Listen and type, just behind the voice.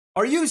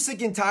Are you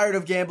sick and tired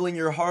of gambling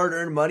your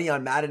hard-earned money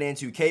on Madden and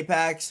 2K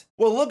packs?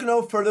 Well, look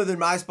no further than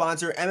my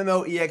sponsor,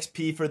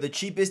 MMOEXP, for the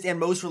cheapest and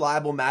most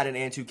reliable Madden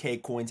and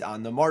 2K coins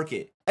on the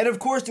market. And of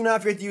course, do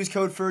not forget to use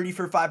code Ferdy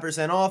for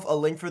 5% off. A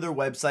link for their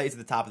website is at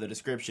the top of the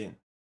description.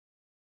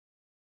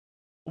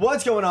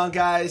 What's going on,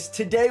 guys?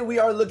 Today we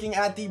are looking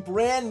at the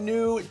brand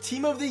new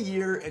Team of the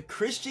Year,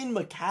 Christian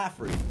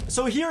McCaffrey.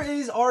 So here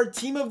is our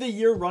Team of the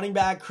Year running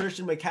back,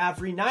 Christian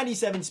McCaffrey.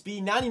 97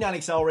 speed, 99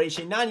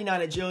 acceleration,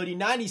 99 agility,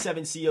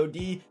 97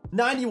 COD,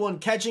 91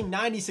 catching,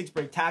 96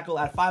 break tackle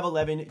at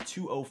 5'11",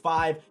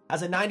 205.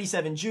 Has a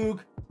 97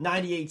 juke,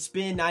 98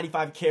 spin,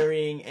 95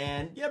 carrying,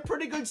 and yeah,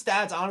 pretty good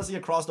stats, honestly,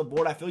 across the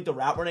board. I feel like the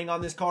route running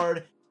on this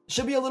card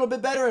should be a little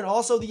bit better, and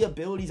also the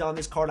abilities on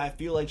this card I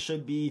feel like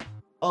should be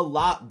a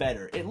lot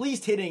better, at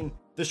least hitting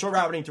the short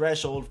route running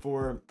threshold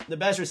for the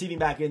best receiving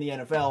back in the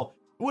NFL.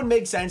 It wouldn't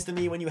make sense to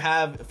me when you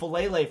have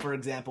Falele, for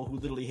example, who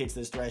literally hits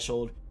this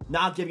threshold.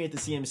 Not giving it to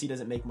CMC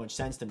doesn't make much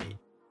sense to me.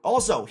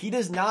 Also, he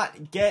does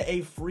not get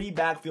a free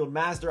backfield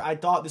master. I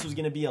thought this was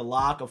going to be a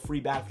lock of free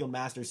backfield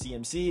master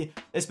CMC,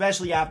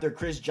 especially after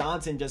Chris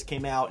Johnson just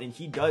came out and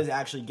he does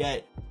actually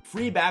get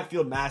free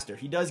backfield master.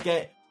 He does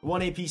get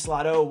 1 AP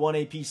slot O, 1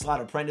 AP slot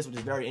apprentice, which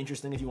is very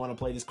interesting if you want to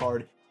play this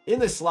card in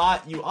the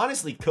slot. You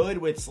honestly could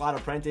with slot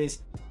apprentice,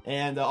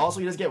 and also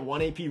he does get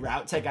 1 AP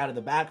route tech out of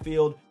the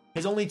backfield.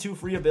 His only two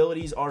free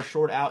abilities are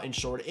short out and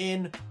short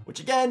in, which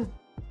again,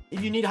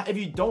 if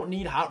you don't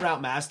need hot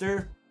route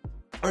master,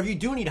 or if you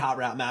do need hot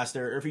route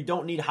master, or if you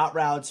don't need hot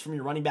routes from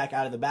your running back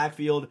out of the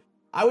backfield,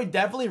 I would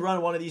definitely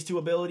run one of these two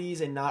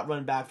abilities and not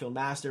run backfield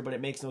master, but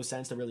it makes no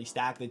sense to really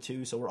stack the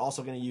two. So we're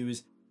also going to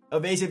use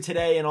evasive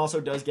today, and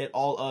also does get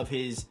all of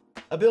his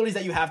abilities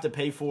that you have to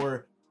pay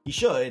for. He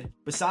should.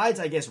 Besides,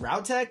 I guess,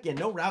 route tech. Yeah,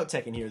 no route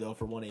tech in here, though,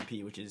 for 1 AP,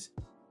 which is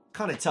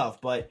kind of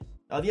tough. But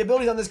the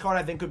abilities on this card,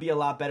 I think, could be a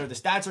lot better. The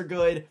stats are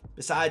good.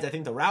 Besides, I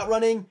think the route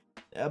running.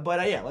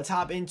 Yeah, let's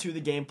hop into the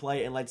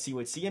gameplay, and let's see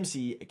what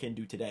CMC can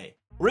do today.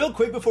 Real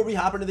quick, before we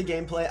hop into the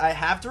gameplay, I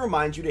have to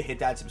remind you to hit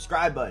that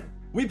subscribe button.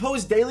 We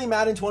post daily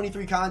Madden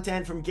 23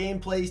 content, from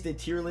gameplays to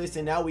tier lists,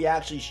 and now we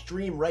actually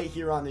stream right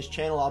here on this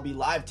channel. I'll be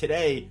live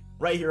today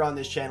right here on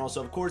this channel.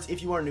 So of course,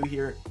 if you are new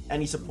here,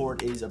 any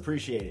support is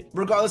appreciated.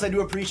 Regardless, I do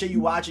appreciate you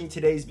watching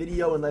today's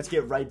video, and let's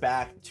get right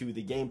back to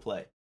the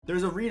gameplay.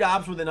 There's a read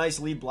option with a nice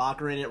lead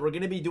blocker in it. We're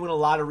going to be doing a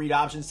lot of read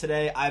options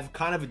today. I've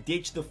kind of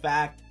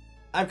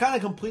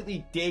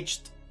completely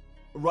ditched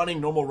running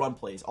normal run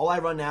plays. All I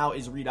run now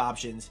is read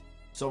options.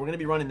 So we're going to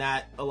be running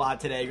that a lot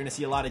today. You're going to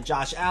see a lot of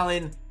Josh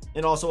Allen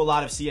and also a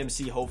lot of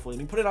CMC, hopefully.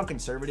 We put it on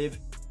conservative.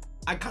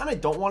 I kind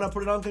of don't want to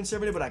put it on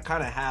conservative, but I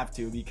kind of have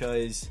to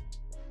because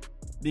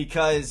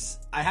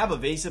I have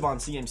evasive on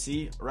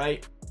CMC,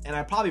 right? And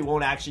I probably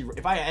won't actually,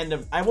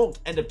 I won't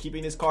end up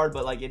keeping this card,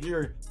 but like if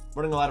you're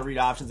running a lot of read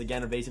options,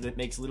 again, evasive, it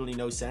makes literally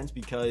no sense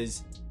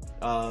because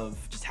of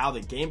just how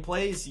the game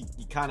plays.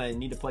 You kind of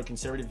need to play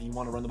conservative if you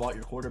want to run the ball at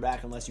your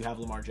quarterback, unless you have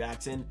Lamar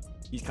Jackson.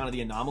 He's kind of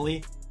the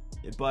anomaly.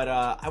 But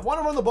I want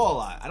to run the ball a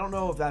lot. I don't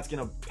know if that's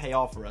going to pay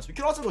off for us. We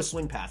could also go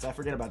swing pass. I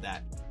forget about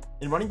that.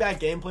 In running back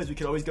gameplays, we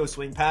could always go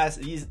swing pass.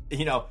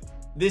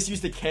 This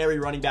used to carry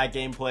running back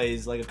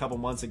gameplays like a couple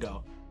months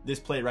ago. This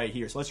play right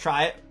here. So let's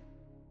try it.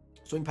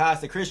 Swing pass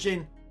to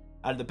Christian.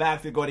 Out of the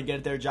backfield, go ahead and get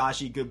it there,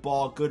 Joshy. Good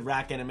ball, good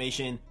rack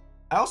animation.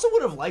 I also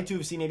would have liked to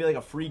have seen maybe like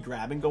a free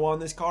grab and go on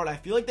this card. I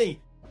feel like they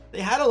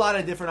had a lot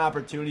of different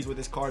opportunities with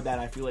this card that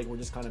I feel like were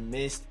just kind of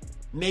missed.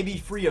 Maybe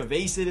free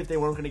evasive if they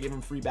weren't going to give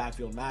him free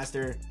backfield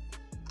master.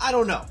 I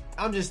don't know.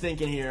 I'm just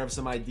thinking here of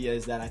some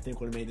ideas that I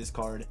think would have made this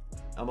card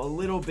a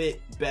little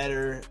bit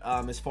better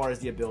as far as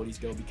the abilities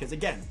go, because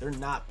again, they're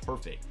not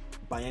perfect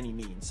by any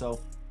means. So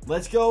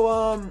let's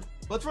go,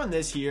 let's run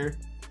this here,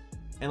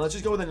 and let's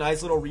just go with a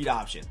nice little read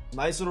option.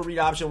 Nice little read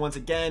option once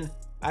again.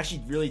 I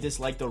actually really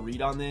dislike the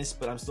read on this,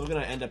 but I'm still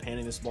going to end up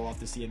handing this ball off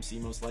to CMC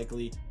most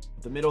likely.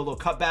 The middle, little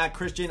cutback.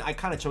 Christian, I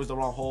kind of chose the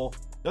wrong hole.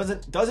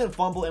 Doesn't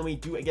fumble, and we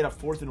do get a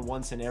 4th and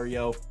 1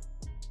 scenario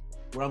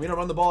where I'm going to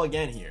run the ball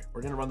again here.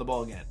 We're going to run the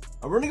ball again.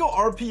 We're going to go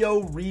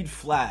RPO read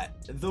flat.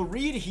 The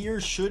read here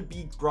should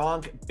be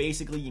Gronk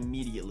basically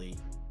immediately.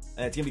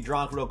 It's going to be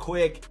Gronk real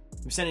quick.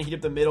 I'm sending heat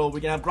up the middle. We're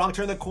going to have Gronk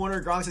turn the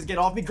corner. Gronk says, get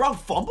off me. Gronk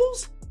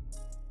fumbles?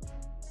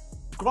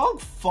 Gronk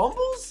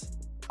fumbles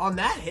on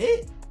that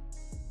hit?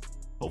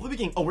 Hopefully we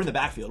can... Oh, we're in the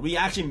backfield. We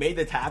actually made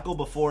the tackle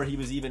before he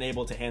was even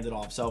able to hand it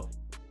off. So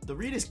the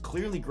read is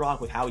clearly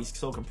Gronk with how he's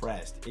so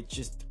compressed. It's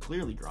just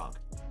clearly Gronk.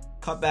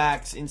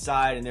 Cutbacks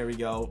inside, and there we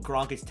go.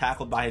 Gronk gets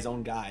tackled by his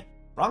own guy.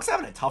 Gronk's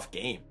having a tough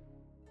game.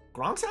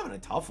 Gronk's having a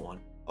tough one.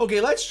 Okay,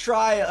 let's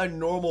try a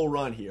normal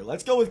run here.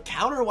 Let's go with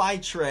counter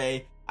wide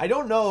Trey. I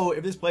don't know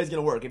if this play is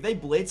going to work. If they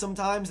blitz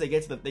sometimes, they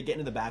get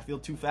into the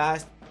backfield too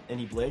fast, and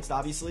he blitzed,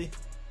 obviously.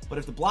 But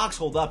if the blocks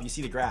hold up, you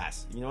see the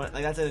grass. You know what?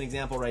 Like, that's an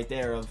example right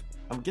there of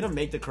I'm going to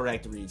make the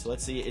correct read. So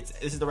let's see.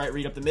 This is the right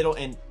read up the middle,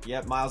 and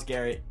yep, Myles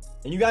Garrett.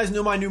 And you guys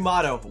know my new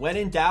motto. When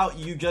in doubt,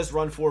 you just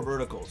run 4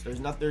 verticals. There's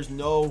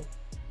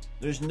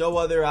no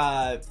other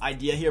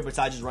idea here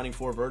besides just running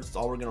 4 verts. That's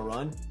all we're going to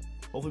run.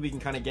 Hopefully we can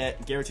kind of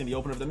get Garrett's in the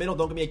opener of the middle.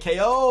 Don't give me a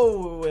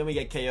KO. And we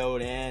get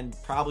KO'd, and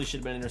probably should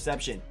have been an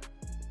interception.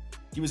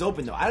 He was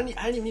open though. I didn't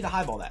even need to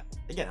highball that.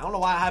 Again, I don't know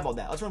why I highballed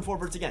that. Let's run 4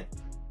 verts again.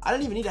 I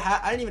didn't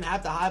even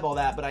have to highball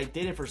that, but I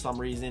did it for some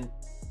reason.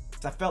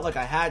 I felt like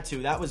I had to.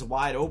 That was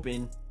wide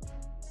open.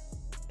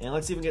 And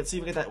let's see if we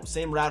can get that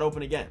same route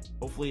open again.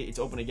 Hopefully it's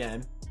open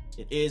again.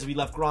 It is. We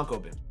left Gronk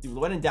open. Dude,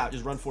 when in doubt,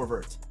 just run 4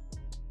 verts.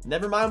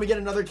 Never mind, we get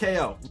another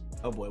KO.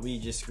 Oh boy, we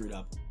just screwed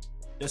up.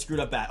 Just screwed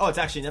up bad. Oh, it's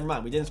actually, never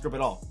mind. We didn't screw up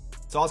at all.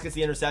 Sauce gets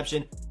the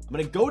interception. I'm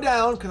going to go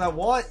down because I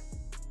want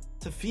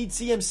to feed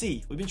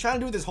CMC. We've been trying to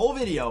do it this whole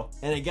video.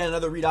 And again,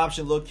 another read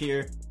option look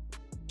here.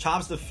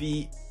 Chops the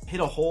feet. Hit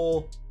a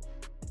hole.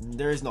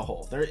 There is no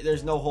hole.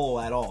 There's no hole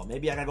at all.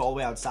 Maybe I gotta go all the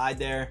way outside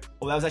there.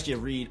 Oh, that was actually a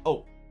read.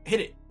 Oh, hit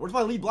it. Where's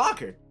my lead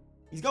blocker?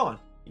 He's gone.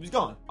 He was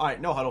gone. All right,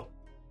 no huddle.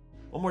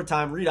 One more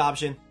time. Read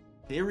option.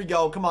 Here we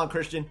go. Come on,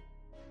 Christian.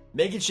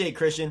 Make it shake,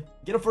 Christian.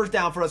 Get a first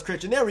down for us,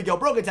 Christian. There we go.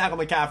 Broken tackle,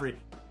 McCaffrey.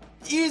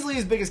 Easily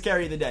his biggest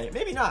carry of the day.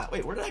 Maybe not.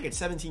 Wait, where did I get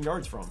 17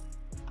 yards from?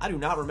 I do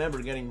not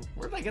remember getting...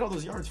 Where did I get all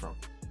those yards from?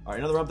 All right,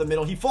 another up the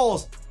middle. He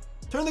falls.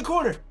 Turn the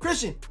corner.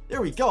 Christian.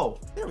 There we go.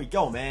 There we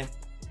go, man.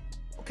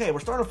 Okay, we're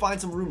starting to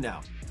find some room now.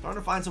 Starting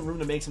to find some room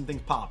to make some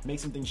things pop, make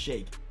some things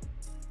shake.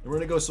 And we're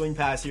going to go swing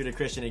pass here to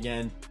Christian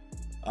again.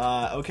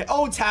 Okay.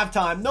 Oh, it's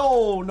halftime.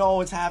 No,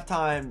 it's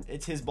halftime.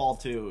 It's his ball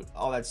too.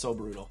 Oh, that's so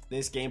brutal.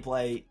 This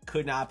gameplay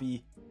could not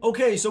be.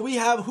 Okay, so we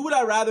have Who Would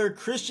I Rather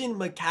Christian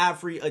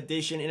McCaffrey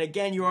edition. And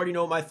again, you already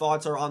know what my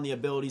thoughts are on the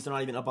abilities. They're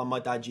not even up on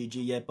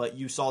MUT.gg yet, but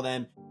you saw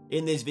them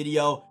in this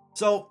video.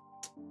 So,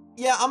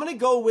 yeah, I'm going to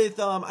go with,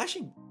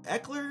 actually,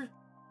 Eckler.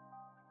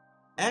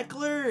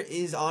 Eckler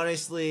is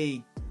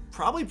honestly...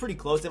 probably pretty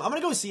close to him. I'm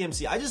going to go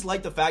CMC. I just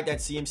like the fact that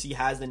CMC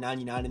has the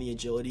 99 in the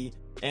agility,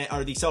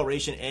 or the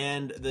acceleration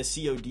and the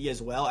COD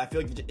as well. I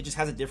feel like it just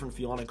has a different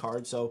feel on a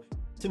card. So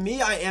to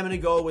me, I am going to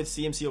go with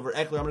CMC over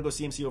Eckler. I'm going to go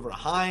CMC over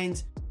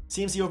Hines,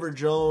 CMC over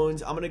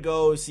Jones. I'm going to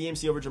go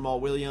CMC over Jamal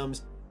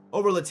Williams,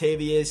 over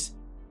Latavius.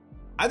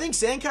 I think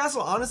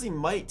Sandcastle honestly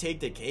might take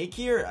the cake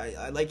here.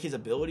 I like his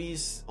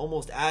abilities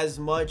almost as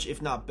much,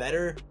 if not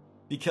better,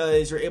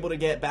 because you're able to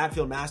get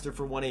backfield master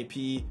for 1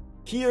 AP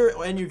here,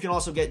 and you can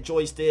also get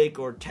joystick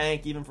or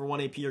tank even for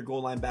 1 AP or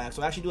goal line back.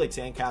 So I actually do like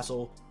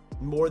Sandcastle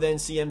more than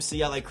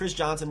CMC. I like Chris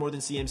Johnson more than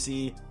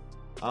CMC.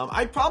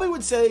 I probably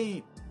would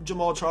say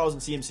Jamal Charles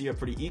and CMC are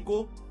pretty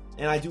equal,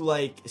 and I do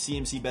like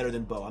CMC better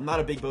than Bo. I'm not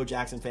a big Bo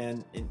Jackson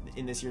fan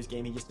in this year's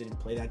game. He just didn't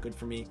play that good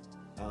for me.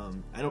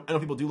 I know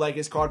people do like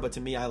his card, but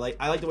to me, I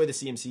like the way the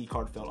CMC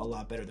card felt a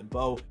lot better than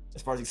Bo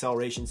as far as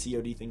acceleration,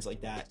 COD, things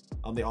like that.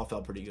 They all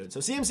felt pretty good. So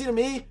CMC to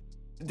me,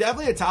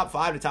 definitely a top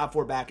 5 to top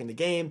 4 back in the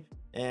game,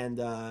 and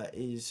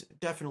is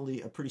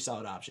definitely a pretty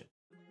solid option.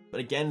 But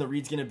again, the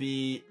read's going to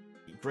be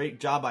great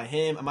job by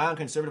him. Am I on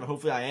conservative?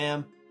 Hopefully I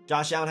am.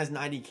 Josh Allen has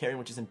 90 carrying,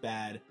 which isn't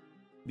bad.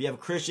 We have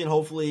Christian,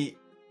 hopefully.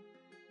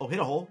 Oh, hit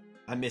a hole.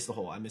 I missed the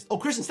hole. Oh,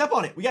 Christian, step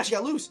on it. We actually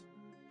got loose.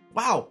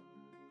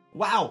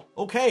 Wow.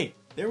 Okay.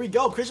 There we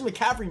go. Christian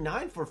McCaffrey,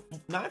 9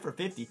 for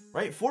 50,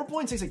 right?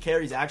 4.6 a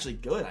carry is actually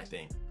good, I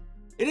think.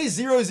 It is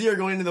 0-0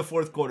 going into the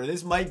 4th quarter.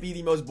 This might be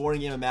the most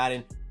boring game of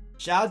Madden.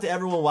 Shout out to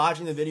everyone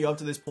watching the video up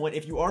to this point.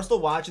 If you are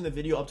still watching the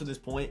video up to this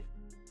point,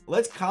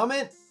 let's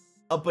comment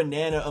a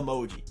banana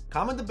emoji.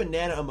 Comment the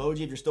banana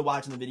emoji if you're still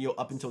watching the video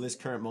up until this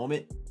current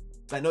moment.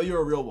 I know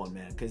you're a real one,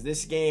 man, because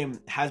this game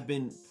has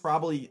been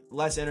probably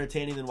less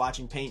entertaining than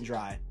watching paint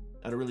dry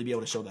to really be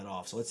able to show that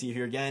off. So let's see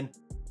here again.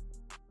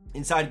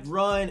 Inside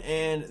run,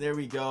 and there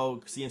we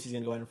go. CMC's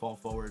going to go ahead and fall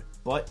forward.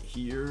 But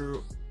here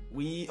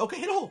we... Okay,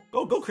 hit a hole.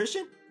 Go,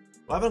 Christian. Do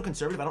I have it on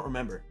conservative? I don't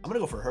remember. I'm going to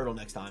go for a hurdle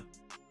next time.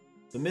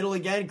 The middle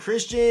again.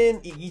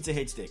 Christian, he eats a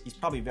hit stick. He's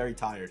probably very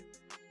tired.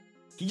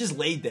 He just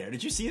laid there.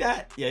 Did you see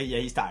that? Yeah,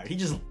 he's tired. He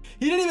didn't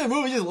even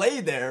move. He just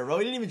laid there, bro.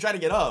 He didn't even try to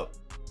get up.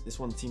 This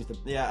one seems to...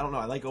 Yeah, I don't know.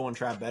 I like 0-1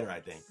 trap better, I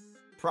think.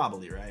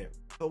 Probably, right?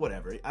 But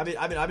whatever. I've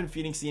been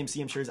feeding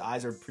CMC. I'm sure his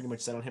eyes are pretty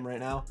much set on him right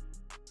now.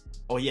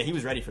 Oh, yeah, he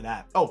was ready for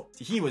that. Oh,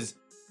 he was...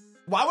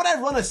 Why would I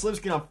run a slip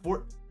screen on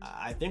 4...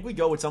 I think we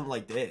go with something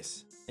like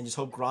this and just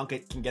hope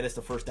Gronk can get us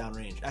to first down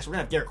range. Actually, we're going to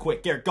have Garrett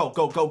quick. Garrett,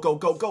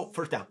 go.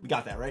 First down. We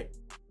got that, right?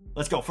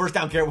 Let's go. First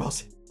down, Garrett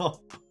Wilson. Oh,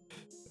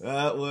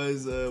 that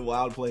was a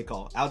wild play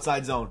call.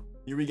 Outside zone.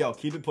 Here we go.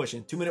 Keep it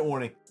pushing. 2-minute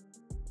warning.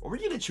 Are we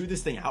going to chew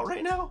this thing out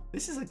right now?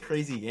 This is a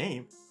crazy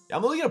game.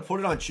 I'm only going to put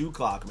it on chew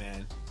clock,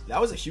 man.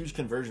 That was a huge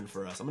conversion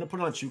for us. I'm going to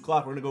put it on chew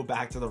clock. We're going to go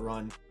back to the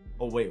run.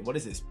 Oh, wait. What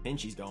is this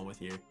pinch he's going with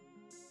here?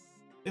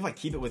 If I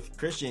keep it with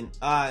Christian,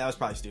 that was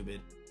probably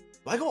stupid.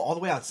 Do I go all the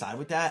way outside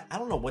with that? I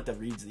don't know what the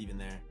read's even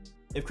there.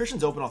 If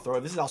Christian's open, I'll throw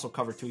it. This is also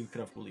cover 2. You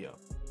could have Julio.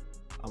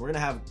 We're going to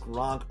have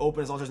Gronk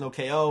open as long as there's no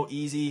KO.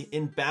 Easy.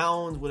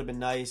 Inbounds would have been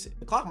nice.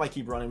 The clock might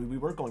keep running. We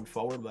weren't going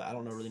forward, but I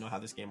don't really know how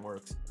this game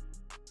works.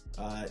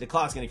 The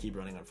clock's going to keep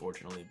running,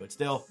 unfortunately. But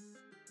still,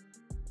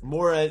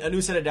 a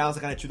new set of downs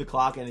to kind of chew the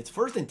clock. And it's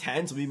 1st and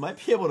 10, so we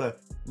might be able to...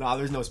 Nah,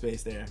 there's no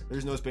space there.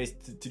 There's no space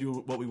to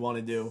do what we want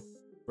to do.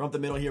 We're up the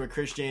middle here with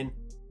Christian.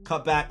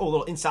 Cut back. Oh, a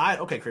little inside.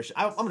 Okay, Christian.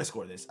 I'm going to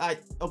score this.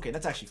 Okay,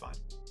 that's actually fine.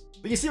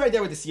 But you see right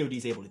there what the COD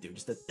is able to do.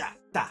 Just the da,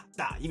 da,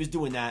 da. He was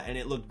doing that, and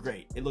it looked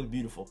great. It looked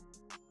beautiful.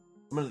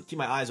 I'm going to keep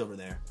my eyes over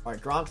there. All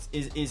right, Gronk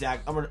is I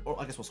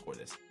guess we'll score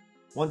this.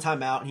 One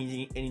timeout,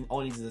 and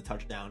all he needs is a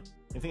touchdown.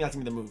 I think that's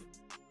going to be the move.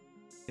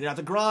 Get it out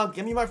to Gronk.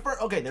 Give me my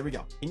first. Okay, there we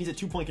go. He needs a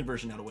 2-point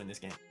conversion now to win this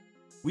game.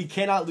 We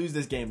cannot lose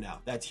this game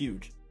now. That's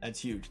huge. That's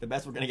huge. The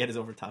best we're going to get is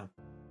overtime.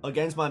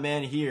 Against my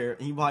man here,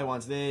 he probably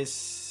wants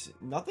this.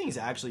 Nothing's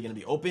actually going to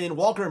be open.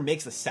 Walker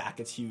makes a sack.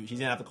 It's huge. He's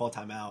going to have to call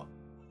timeout.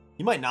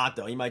 He might not,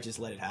 though. He might just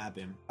let it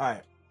happen. All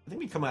right. I think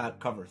we come out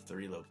cover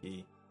 3,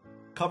 low-key.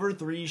 Cover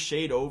 3,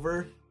 shade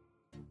over.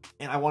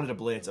 And I wanted a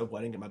blitz. Oh, I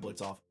didn't get my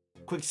blitz off.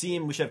 Quick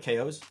seam. We should have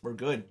KOs. We're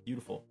good.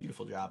 Beautiful.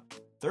 Beautiful job.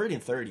 3rd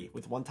and 30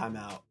 with 1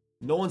 timeout.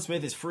 Nolan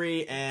Smith is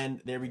free.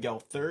 And there we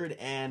go. 4th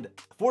and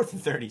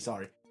 30.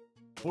 Sorry.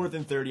 4th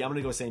and 30. I'm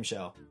going to go same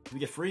shell. Do we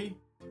get free?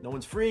 No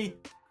one's free.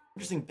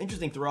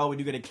 Interesting throw. We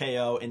do get a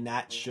KO, and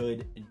that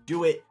should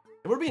do it.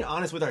 And we're being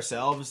honest with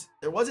ourselves.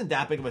 There wasn't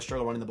that big of a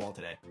struggle running the ball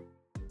today.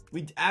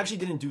 We actually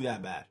didn't do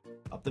that bad.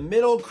 Up the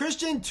middle.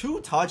 Christian,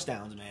 2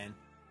 touchdowns, man.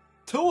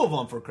 2 of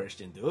them for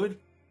Christian, dude.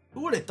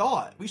 Who would have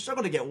thought? We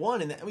struggled to get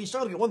 1, and we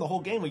struggled to get 1 the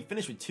whole game. We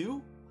finished with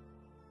 2.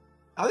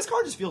 Now, this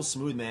card just feels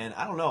smooth, man.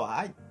 I don't know.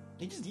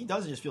 He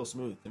doesn't just feel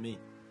smooth to me.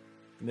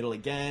 The middle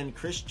again.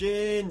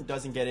 Christian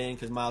doesn't get in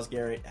because Myles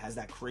Garrett has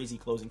that crazy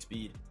closing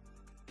speed.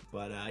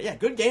 But, yeah,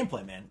 good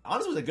gameplay, man.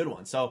 Honestly, it was a good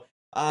one. So,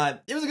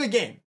 it was a good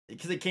game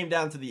because it came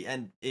down to the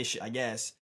end-ish, I guess.